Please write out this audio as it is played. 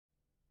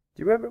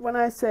Do you remember when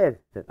I said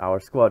that our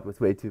squad was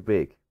way too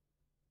big?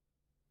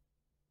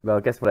 Well,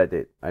 guess what I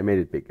did? I made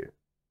it bigger.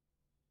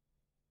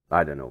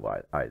 I don't know why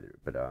either,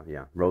 but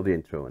yeah, roll the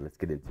intro and let's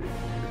get into it.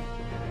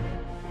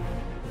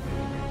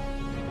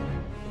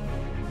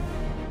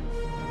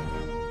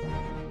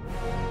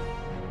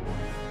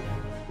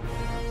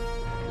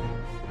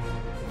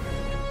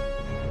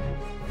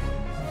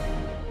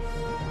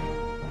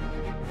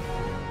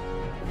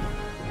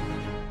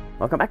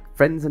 Welcome back,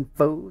 friends and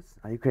foes.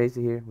 Are you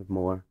crazy here with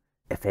more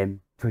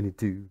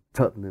FM22,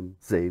 Tottenham,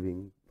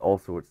 saving, all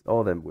sorts,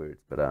 all them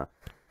words. But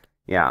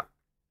yeah,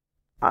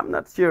 I'm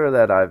not sure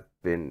that I've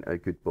been a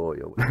good boy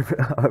or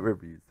whatever, however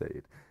you say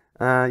it.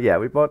 Yeah,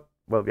 we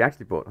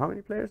actually bought, how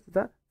many players is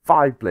that?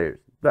 5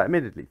 players. But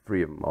admittedly,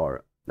 3 of them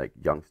are like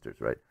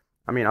youngsters, right?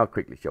 I mean, I'll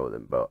quickly show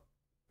them, but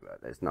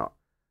there's not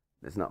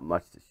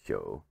much to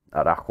show.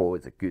 Arajo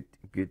is a good.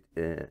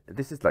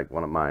 This is like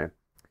one of my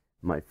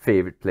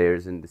favorite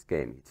players in this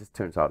game. He just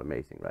turns out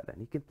amazing, right?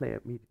 And he can play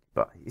immediately,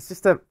 but it's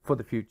just for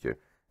the future.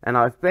 And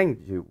I'll explain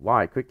to you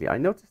why quickly. I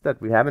noticed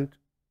that we hadn't.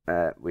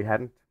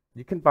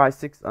 You can buy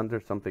 6 under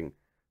something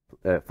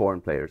foreign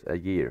players a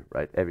year,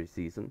 right? Every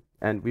season,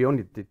 and we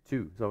only did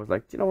 2. So I was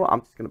like, you know what?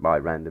 I'm just gonna buy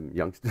random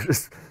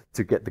youngsters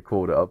to get the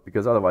quota up,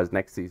 because otherwise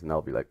next season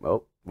I'll be like,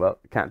 oh, well,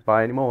 I can't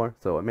buy anymore.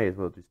 So I may as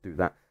well just do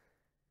that.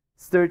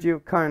 Sturgio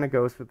kind of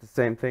goes with the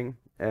same thing.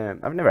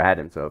 I've never had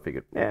him, so I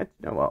figured, yeah,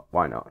 you know what,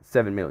 why not?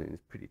 7 million is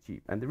pretty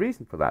cheap. And the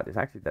reason for that is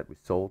actually that we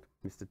sold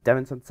Mr.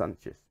 Davinson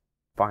Sanchez,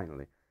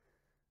 finally.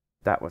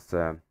 That was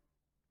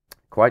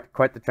quite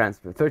the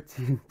transfer,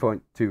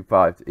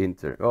 13.25 to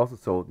Inter. We also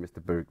sold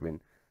Mr. Bergwijn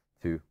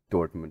to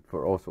Dortmund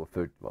for also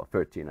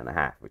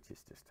 13.5, which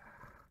is just...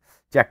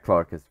 Jack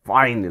Clark has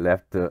finally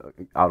left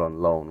out on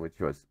loan,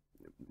 which was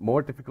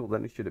more difficult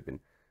than it should have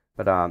been.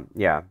 But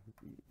yeah,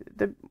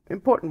 the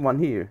important one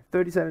here,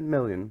 37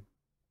 million.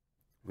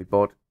 We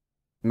bought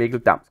Mikkel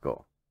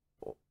Damsgaard,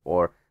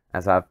 or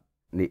as I've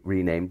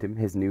renamed him,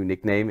 his new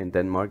nickname in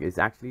Denmark is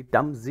actually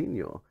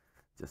Damzinho,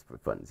 just for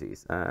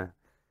funsies.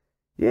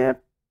 Yeah,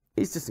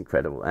 he's just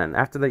incredible. And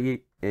after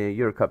the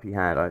Euro Cup he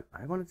had, I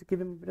wanted to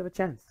give him a bit of a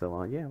chance.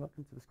 So yeah,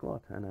 welcome to the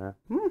squad. And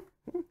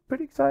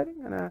pretty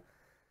exciting. And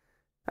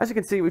as you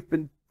can see, we've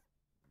been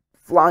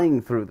flying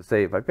through the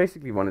save. I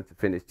basically wanted to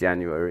finish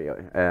January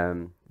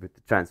with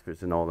the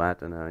transfers and all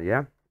that. And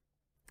yeah.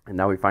 And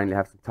now we finally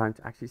have some time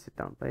to actually sit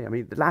down and play. I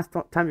mean, the last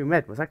time we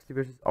met was actually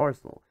versus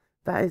Arsenal.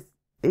 That is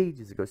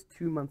ages ago. It's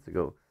 2 months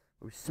ago.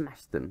 We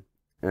smashed them.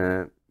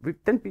 We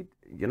then beat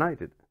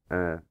United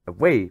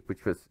away,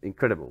 which was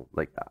incredible.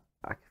 Like,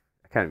 I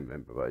can't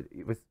remember, but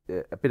it was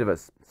a bit of a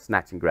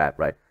snatch and grab,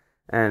 right?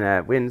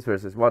 And wins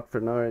versus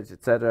Watford, Norwich,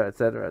 etc.,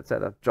 etc.,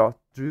 etc.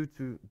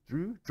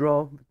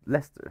 Draw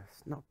Leicester.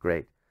 It's not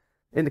great.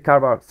 In the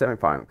Carabao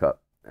semi-final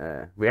cup,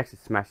 we actually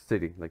smashed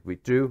City. Like, we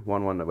drew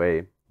 1-1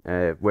 away.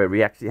 Where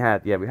we actually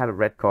had, we had a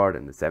red card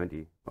in the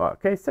 70, oh,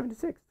 okay,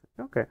 76,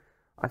 okay.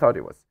 I thought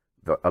it was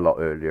a lot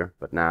earlier,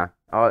 but nah,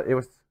 it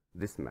was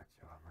this match,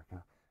 oh my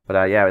god.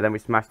 But yeah, then we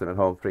smashed them at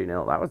home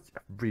 3-0, that was a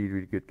really,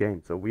 really good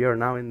game. So we are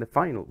now in the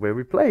final, where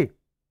we play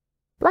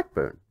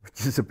Blackburn,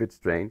 which is a bit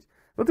strange.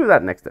 We'll do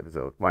that next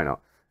episode, why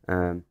not?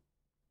 Other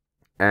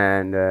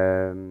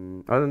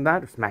than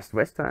that, we smashed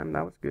West Ham,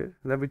 that was good.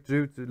 And then we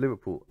drew to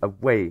Liverpool,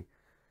 away.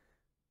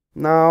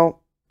 Now,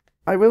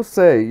 I will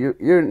say,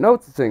 you're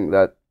noticing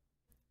that,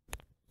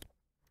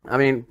 I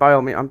mean, by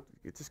all means, I'm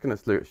just going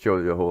to show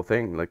you the whole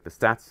thing, like the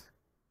stats.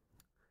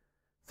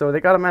 So they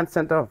got a man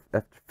sent off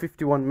after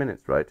 51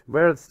 minutes, right?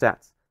 Where are the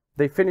stats?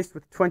 They finished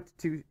with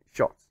 22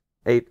 shots,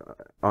 8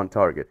 on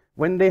target.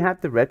 When they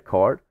had the red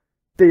card,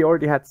 they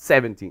already had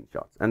 17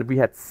 shots, and we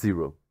had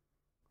 0.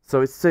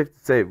 So it's safe to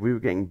say we were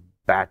getting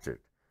battered.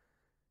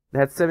 They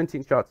had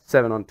 17 shots,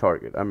 7 on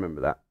target, I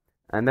remember that.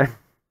 And then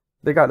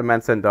they got the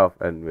man sent off,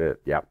 and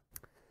yeah,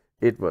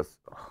 it was,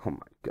 oh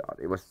my god,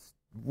 it was...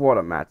 What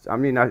a match. I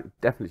mean, I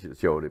definitely should have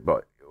showed it,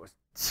 but it was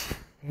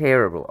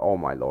terrible. Oh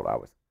my lord, I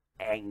was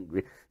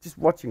angry. Just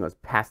watching us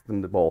pass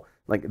them the ball,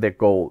 like their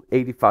goal,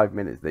 85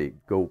 minutes, they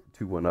go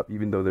 2-1 up,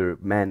 even though they're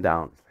man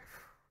down.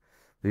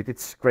 They did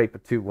scrape a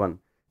 2-1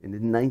 in the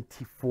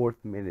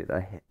 94th minute,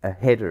 a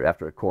header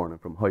after a corner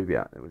from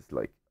Højbjerg. It was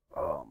like,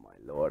 oh my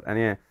lord. And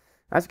yeah,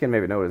 as you can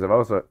maybe notice, I've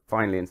also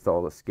finally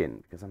installed a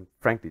skin, because I'm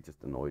frankly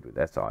just annoyed with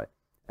SI.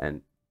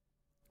 And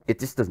it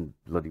just doesn't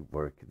bloody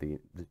work, the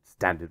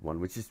standard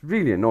one, which is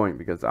really annoying,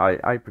 because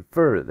I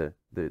prefer the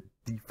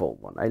default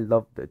one. I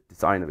love the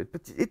design of it,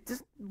 but it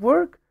doesn't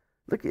work.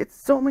 Like, it's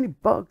so many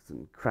bugs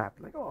and crap.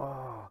 Like,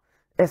 oh,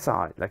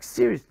 SI, like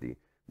seriously,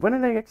 when are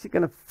they actually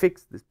gonna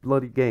fix this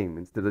bloody game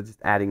instead of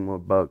just adding more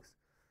bugs?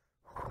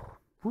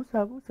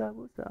 Woosa.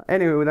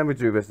 Anyway, then we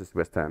drew versus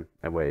West Ham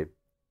away.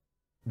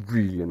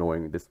 Really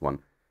annoying, this one.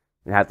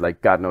 It had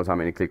like God knows how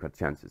many clear-cut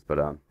chances,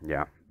 but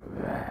yeah.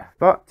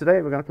 But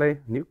today we're going to play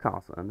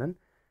Newcastle and then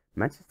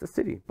Manchester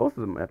City. Both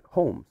of them at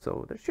home,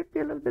 so there should be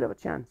a little bit of a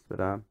chance. But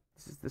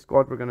this is the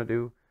squad we're going to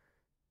do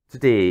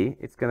today.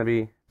 It's going to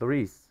be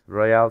Lloris,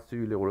 Royal,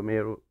 Sule,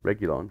 Romero,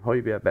 Reguilon,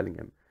 Højbjerg,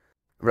 Bellingham,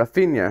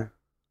 Rafinha,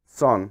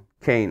 Son,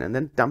 Kane, and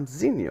then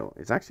Damzinho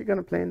is actually going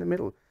to play in the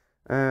middle.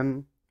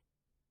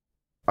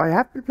 I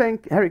have been playing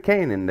Harry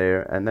Kane in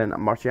there, and then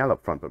Martial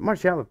up front, but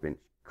Martial have been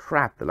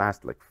crap the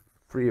last like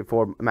 3 or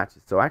 4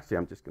 matches. So actually,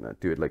 I'm just going to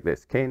do it like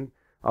this: Kane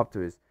up to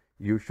his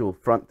usual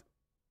front,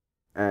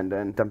 and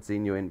then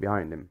Damzinho in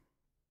behind him.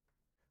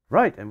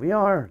 Right, and we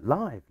are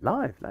live,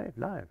 I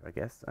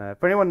guess.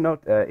 For anyone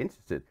not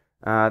interested,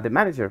 the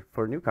manager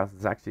for Newcastle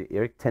is actually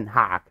Erik ten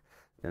Hag,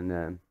 and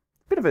a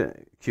bit of a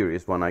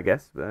curious one, I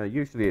guess.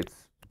 Usually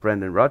it's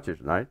Brendan Rodgers,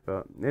 right?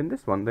 But in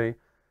this one, they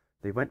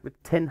went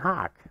with ten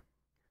Hag.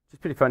 Which is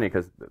pretty funny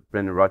because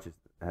Brendan Rodgers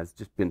has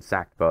just been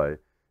sacked by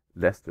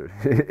Leicester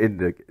in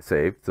the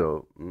save,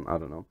 so I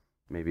don't know.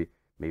 Maybe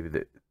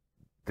the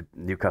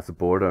Newcastle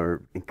board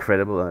are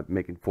incredible at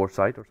making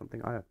foresight or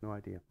something. I have no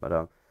idea,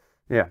 but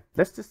yeah,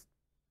 let's just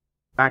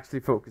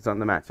actually focus on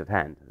the match at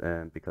hand,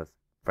 because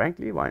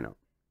frankly, why not?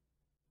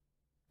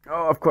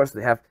 Oh, of course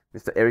they have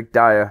Mr. Eric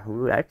Dyer,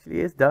 who actually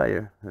is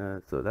Dyer,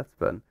 so that's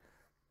fun.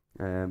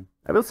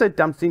 I will say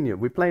Damzinho,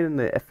 we played in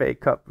the FA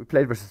Cup, we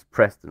played versus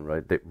Preston,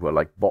 right? They were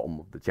like bottom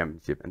of the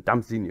championship, and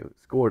Damzinho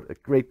scored a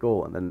great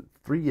goal and then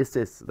 3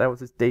 assists. That was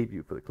his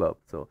debut for the club,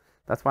 so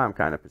that's why I'm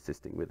kind of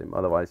persisting with him.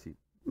 Otherwise, he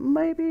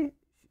maybe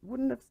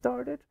wouldn't have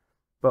started.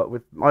 But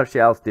with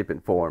Martial's dip in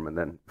form, and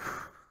then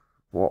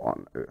what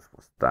on earth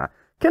was that?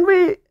 Can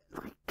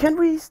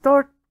we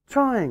start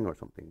trying or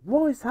something?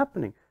 What is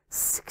happening?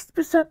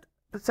 60%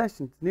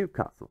 possession to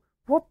Newcastle.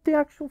 What the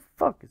actual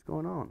fuck is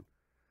going on?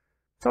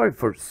 Sorry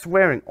for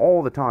swearing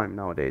all the time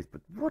nowadays,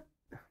 but what?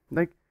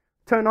 Like,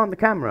 turn on the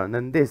camera and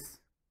then this.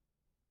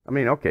 I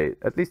mean, okay,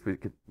 at least we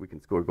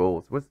can score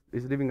goals.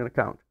 Is it even going to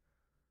count?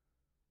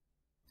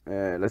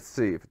 Let's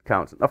see if it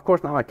counts. Of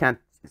course, now I can't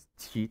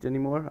cheat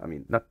anymore. I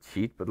mean, not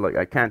cheat, but like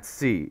I can't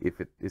see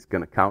if it is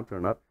going to count or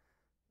not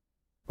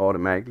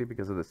automatically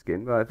because of the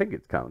skin, but I think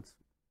it counts.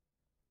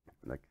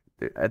 Like,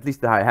 at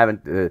least I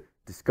haven't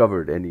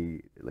discovered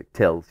any like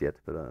tells yet,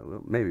 but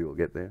well, maybe we'll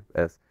get there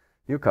as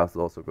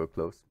Newcastle also go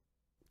close.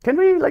 Can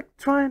we like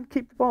try and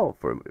keep the ball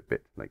for a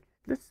bit? Like,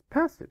 let's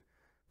pass it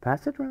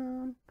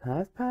around,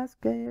 pass,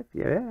 give,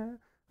 yeah.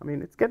 I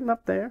mean, it's getting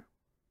up there.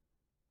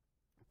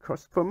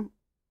 Cross from.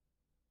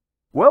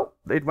 Well,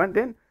 it went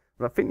in.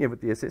 Rafinha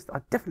with the assist. I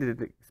definitely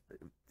didn't.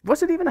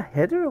 Was it even a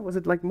header, or was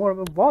it like more of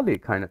a volley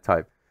kind of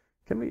type?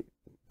 Can we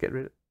get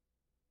rid of?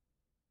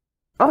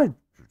 Oh, it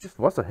just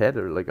was a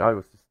header. Like I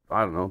was just,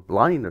 I don't know,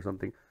 blind or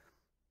something.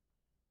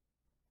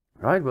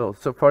 Right. Well,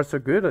 so far so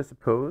good, I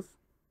suppose.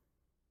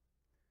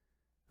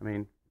 I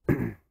mean,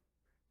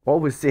 all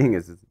we're seeing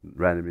is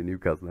randomly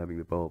Newcastle having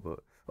the ball,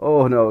 but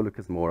oh no,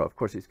 Lucas Moura. Of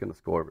course, he's going to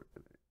score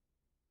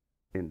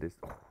in this.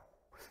 Oh.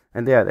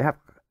 And yeah, they have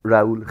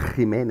Raúl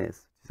Jiménez,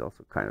 which is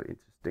also kind of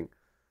interesting.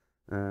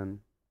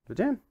 But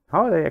yeah,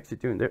 how are they actually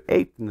doing? They're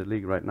 8th in the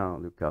league right now,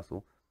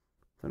 Newcastle.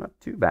 So not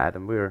too bad,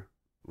 and we're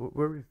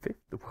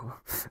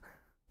 5th.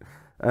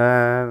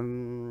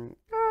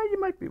 You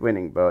might be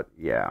winning, but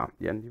yeah,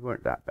 you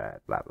weren't that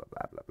bad. Blah blah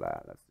blah blah blah.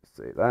 Let's just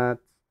say that.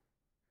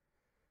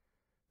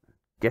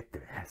 Get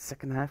the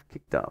second half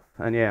kicked off,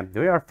 and yeah,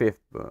 we are 5th,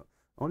 but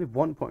only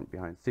 1 point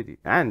behind City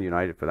and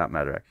United for that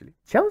matter. Actually,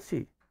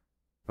 Chelsea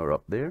are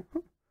up there.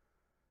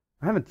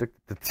 I haven't looked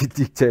at the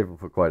league table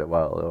for quite a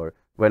while, or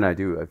when I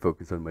do, I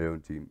focus on my own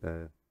team.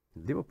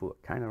 Liverpool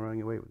are kind of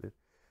running away with it.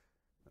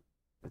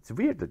 It's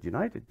weird that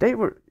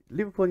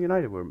Liverpool and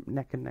United were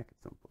neck and neck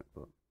at some point.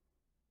 But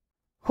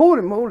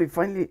holy moly,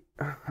 finally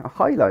a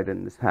highlight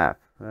in this half,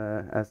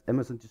 as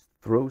Emerson just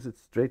throws it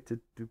straight to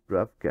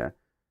Dubravka.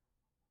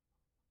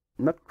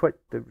 Not quite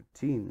the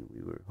routine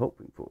we were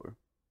hoping for,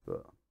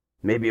 but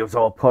maybe it was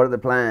all part of the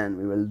plan.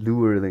 We were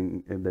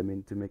luring them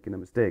into making a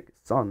mistake.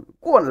 Son,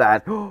 go on,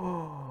 lad.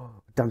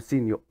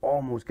 Damzinho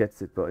almost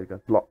gets it, but he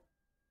got blocked.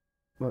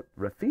 But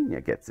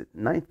Rafinha gets it.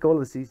 9th goal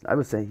of the season. I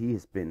would say he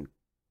has been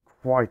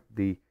quite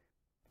the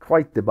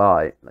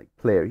buy like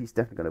player. He's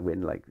definitely going to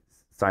win like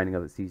signing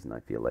of the season,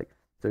 I feel like.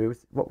 So it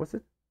was, what was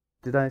it?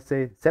 Did I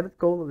say 7th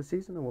goal of the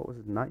season, or what was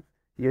it? 9th?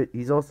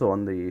 He's also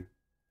on the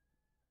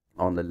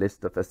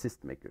list of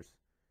assist makers.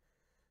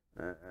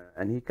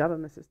 And he got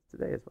an assist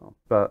today as well.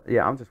 But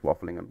yeah, I'm just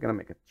waffling. I'm going to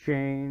make a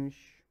change.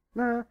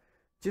 Nah.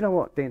 Do you know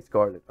what? Dane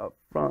Scarlett up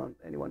front.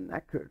 Anyone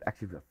knackered?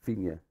 Actually,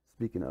 Rafinha.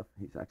 Speaking of,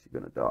 he's actually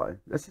going to die.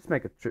 Let's just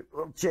make a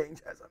triple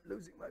change as I'm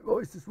losing my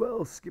voice as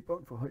well. Skip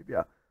on for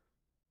Højbjerg.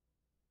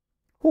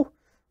 Oh,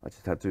 I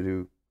just had to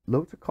do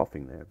loads of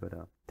coughing there. But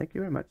thank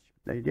you very much.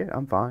 Yeah,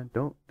 I'm fine.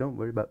 Don't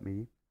worry about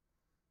me.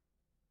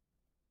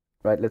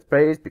 Right, let's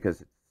praise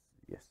because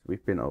yes,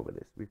 we've been over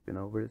this.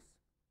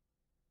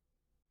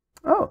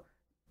 Oh,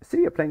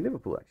 City are playing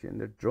Liverpool actually, and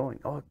they're drawing.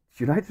 Oh,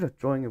 United are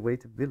drawing away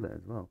to Villa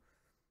as well.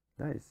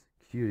 That is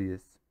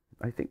curious.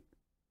 I think.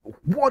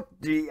 What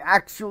the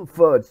actual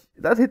fudge?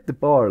 That hit the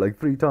bar like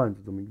 3 times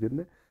or something,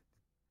 didn't it?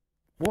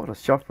 What a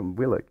shot from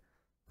Willock.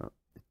 Oh,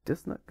 it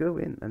does not go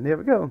in, and there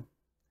we go.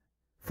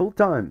 Full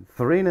time,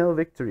 3-0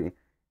 victory.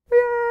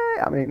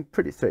 Yeah, I mean,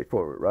 pretty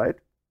straightforward, right?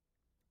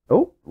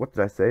 Oh, what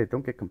did I say?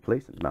 Don't get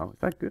complacent now. Is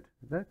that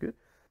good?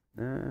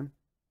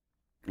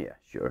 Yeah,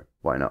 sure.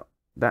 Why not?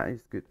 That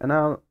is good. And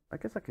I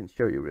guess I can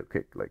show you real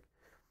quick, like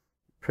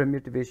Premier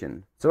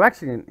Division. So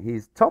actually,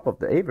 he's top of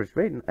the average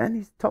rating, and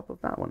he's top of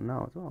that one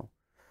now as well.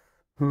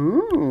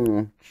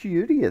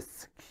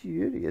 Curious.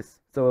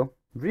 So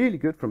really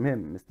good from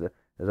him, Mr.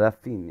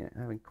 Rafinha,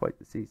 having quite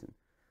the season.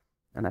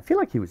 And I feel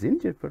like he was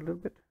injured for a little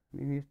bit. I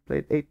mean, he's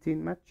played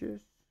 18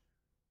 matches.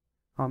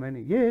 How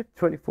many? Yeah,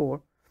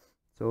 24.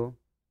 So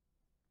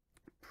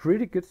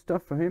pretty good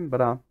stuff for him.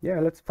 But yeah,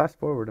 let's fast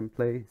forward and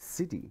play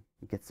City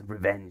and get some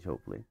revenge,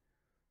 hopefully.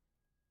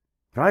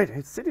 Right,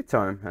 it's City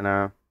time,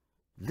 and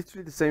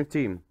literally the same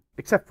team,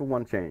 except for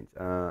one change.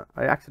 I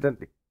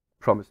accidentally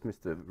promised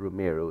Mr.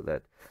 Romero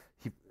that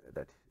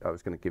I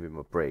was going to give him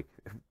a break,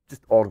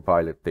 just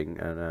autopilot thing,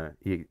 and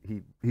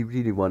he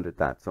really wanted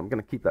that, so I'm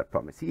going to keep that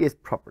promise. He is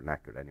proper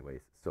knackered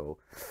anyways, so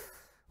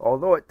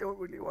although I don't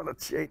really want to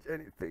change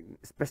anything,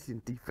 especially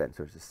in defense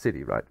versus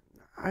City, right?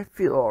 I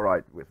feel all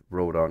right with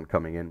Rodon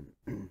coming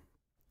in,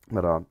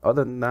 but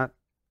other than that,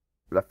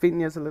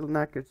 Rafinha's a little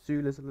knackered,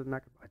 Sula's a little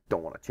knackered. I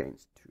don't want to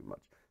change too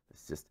much.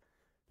 Let's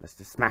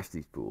just smash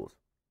these fools.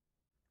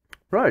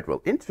 Right,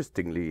 well,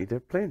 interestingly, they're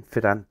playing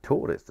Ferran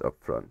Torres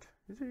up front.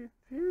 He's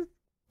a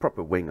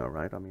proper winger,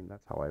 right? I mean,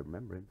 that's how I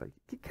remember him. But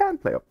he can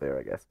play up there,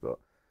 I guess. But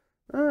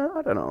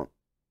I don't know.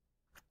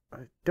 I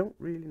don't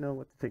really know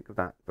what to think of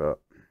that. But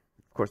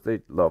of course, they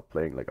love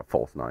playing like a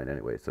false nine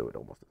anyway, so it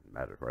almost doesn't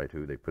matter, right,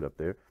 who they put up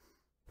there.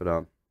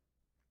 But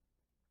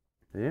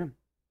yeah,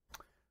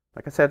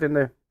 like I said in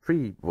the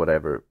preview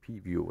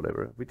or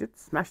whatever, we did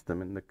smash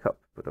them in the cup.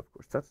 But of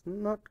course, that's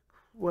not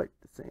quite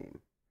the same.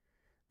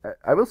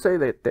 I will say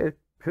that they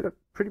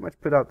pretty much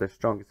put out their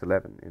strongest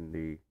 11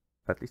 in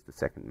at least the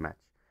second match.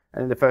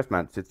 And in the first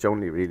match, it's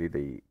only really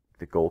the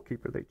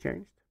goalkeeper they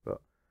changed.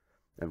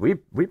 And we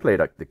played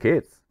like the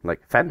kids.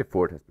 Like Van de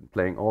Voort has been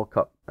playing all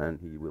cup, and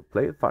he will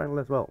play the final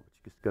as well,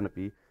 which is going to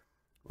be,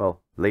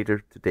 well,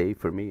 later today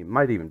for me. It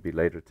might even be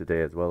later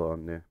today as well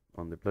on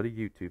the bloody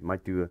YouTube.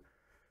 Might do a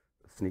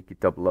sneaky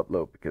double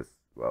upload because,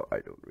 well, I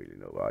don't really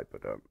know why,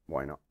 but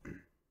why not?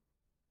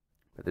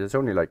 But there's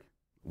only like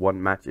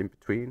one match in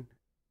between,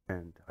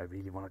 and I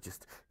really want to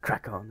just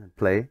crack on and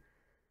play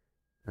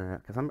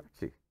because I'm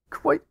actually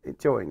quite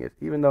enjoying it,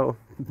 even though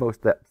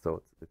most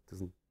episodes it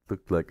doesn't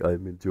look like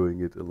I'm enjoying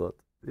it a lot.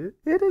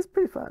 It is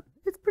pretty fun.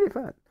 It's pretty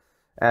fun.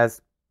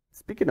 As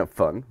speaking of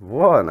fun,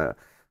 one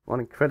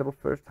incredible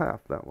first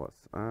half that was.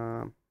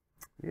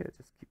 Yeah,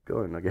 just keep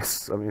going, I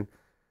guess. I mean,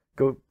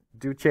 go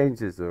do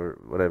changes or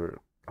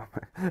whatever.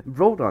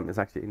 Rodon is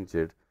actually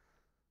injured.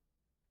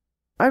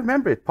 I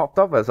remember it popped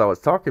up as I was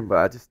talking,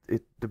 but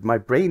my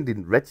brain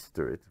didn't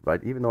register it,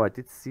 right? Even though I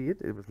did see it,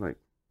 it was like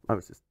I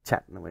was just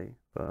chatting away.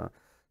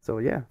 So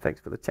yeah,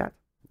 thanks for the chat.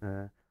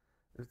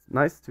 It's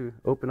nice to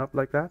open up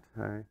like that.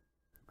 I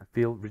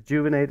feel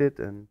rejuvenated,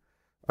 and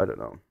I don't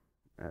know.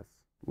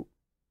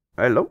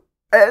 Hello?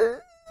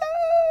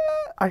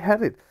 I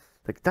had it.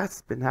 Like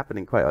that's been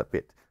happening quite a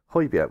bit.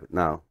 Højbjerg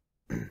now.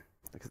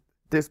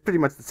 There's pretty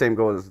much the same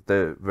goal as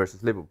the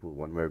versus Liverpool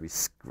one, where we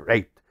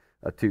scraped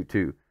a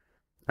 2-2.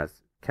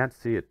 Can't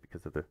see it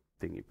because of the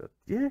thingy, but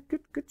yeah,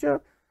 good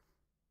job.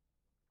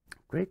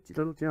 Great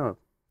little job.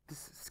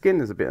 This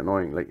skin is a bit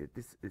annoying. Like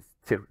this is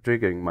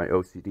triggering my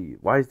OCD.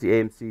 Why is the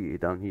AMC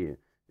down here?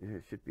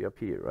 It should be up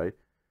here, right?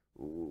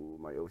 Ooh,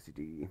 my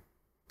OCD.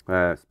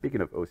 Speaking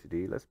of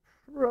OCD, let's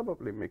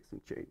probably make some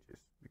changes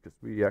because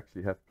we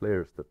actually have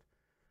players that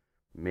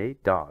may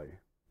die.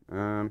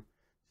 Let's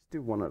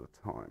do one at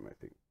a time, I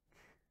think.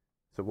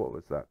 So what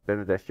was that?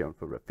 Benedestion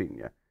for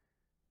Rafinha.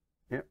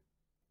 Yep.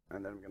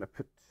 And then I'm gonna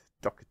put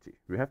Doherty.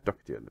 We have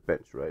Doherty on the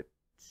bench, right?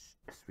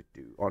 Yes, we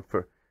do. On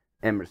for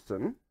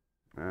Emerson.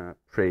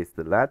 Praise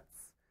the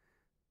lads.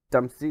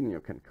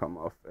 Damsinho can come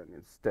off, and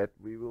instead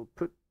we will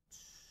put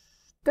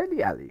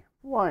Dele Alli.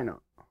 Why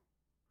not?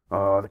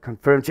 Oh, the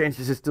confirmed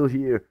changes is still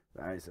here.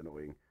 That is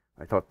annoying.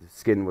 I thought the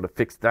skin would have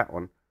fixed that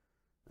one.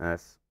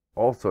 As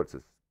all sorts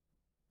of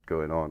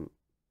going on.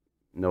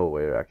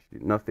 Nowhere, actually.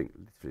 Nothing.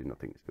 Literally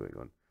nothing is going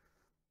on.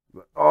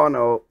 But, oh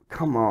no,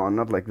 come on,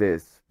 not like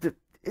this.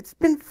 It's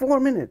been 4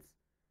 minutes.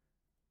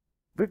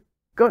 We're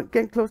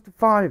getting close to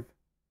 5.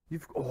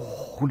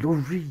 Oh,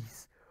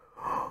 Lloris.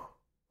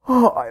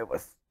 Oh, I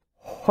was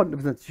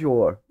 100%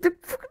 sure.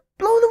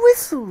 Blow the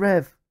whistle,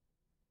 Rev.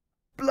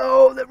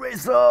 Blow the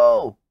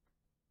whistle.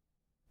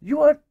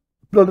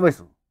 Blow the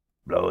whistle.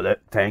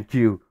 Thank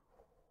you.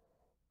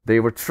 They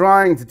were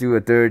trying to do a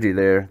dirty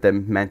there,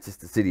 them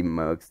Manchester City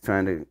mugs,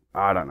 trying to,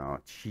 I don't know,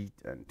 cheat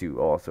and do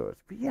all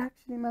sorts. We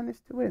actually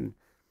managed to win.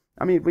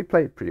 I mean, we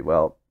played pretty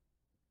well.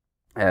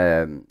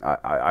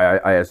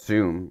 I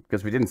assume,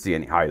 because we didn't see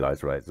any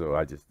highlights, right? So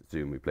I just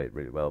assume we played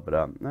really well. But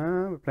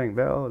we're playing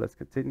well. Let's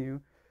continue.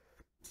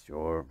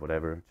 Sure,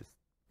 whatever. Just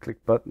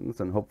click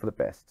buttons and hope for the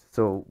best.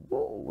 So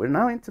whoa, we're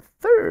now into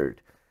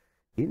third.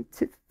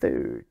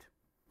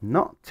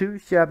 Not too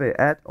shabby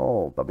at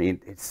all. I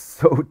mean, it's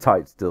so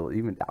tight still.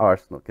 Even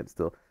Arsenal can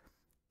still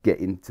get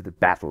into the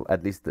battle.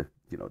 At least the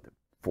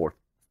fourth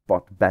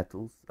spot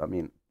battles. I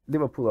mean,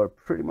 Liverpool are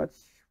pretty much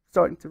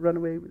starting to run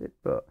away with it,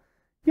 but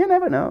you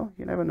never know.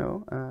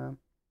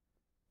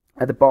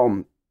 At the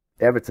bottom,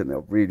 Everton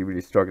are really,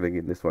 really struggling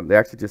in this one. They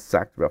actually just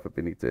sacked Rafa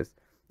Benitez.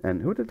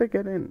 And who did they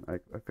get in? I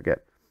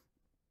forget.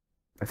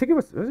 I think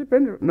was it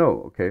Brendan?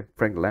 No, okay,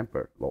 Frank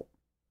Lampard. Well,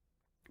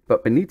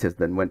 but Benitez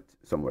then went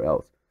somewhere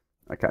else.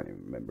 I can't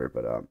even remember,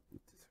 but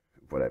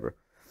whatever.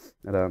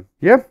 And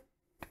yeah,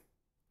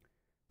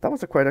 that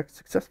was quite a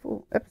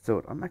successful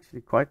episode. I'm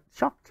actually quite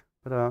shocked,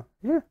 but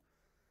yeah,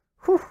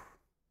 whew.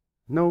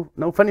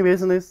 No funny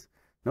business,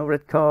 no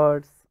red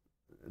cards,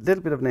 a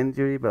little bit of an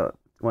injury, but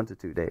 1 to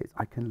 2 days.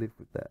 I can live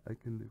with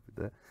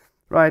that.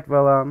 Right.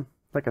 Well,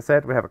 like I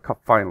said, we have a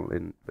cup final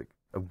in like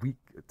a week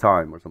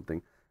time or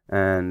something,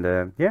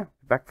 and yeah,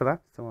 back for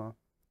that. So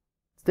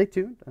stay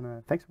tuned,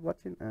 and thanks for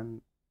watching,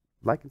 and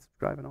like and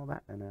subscribe and all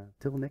that. And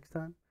till next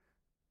time.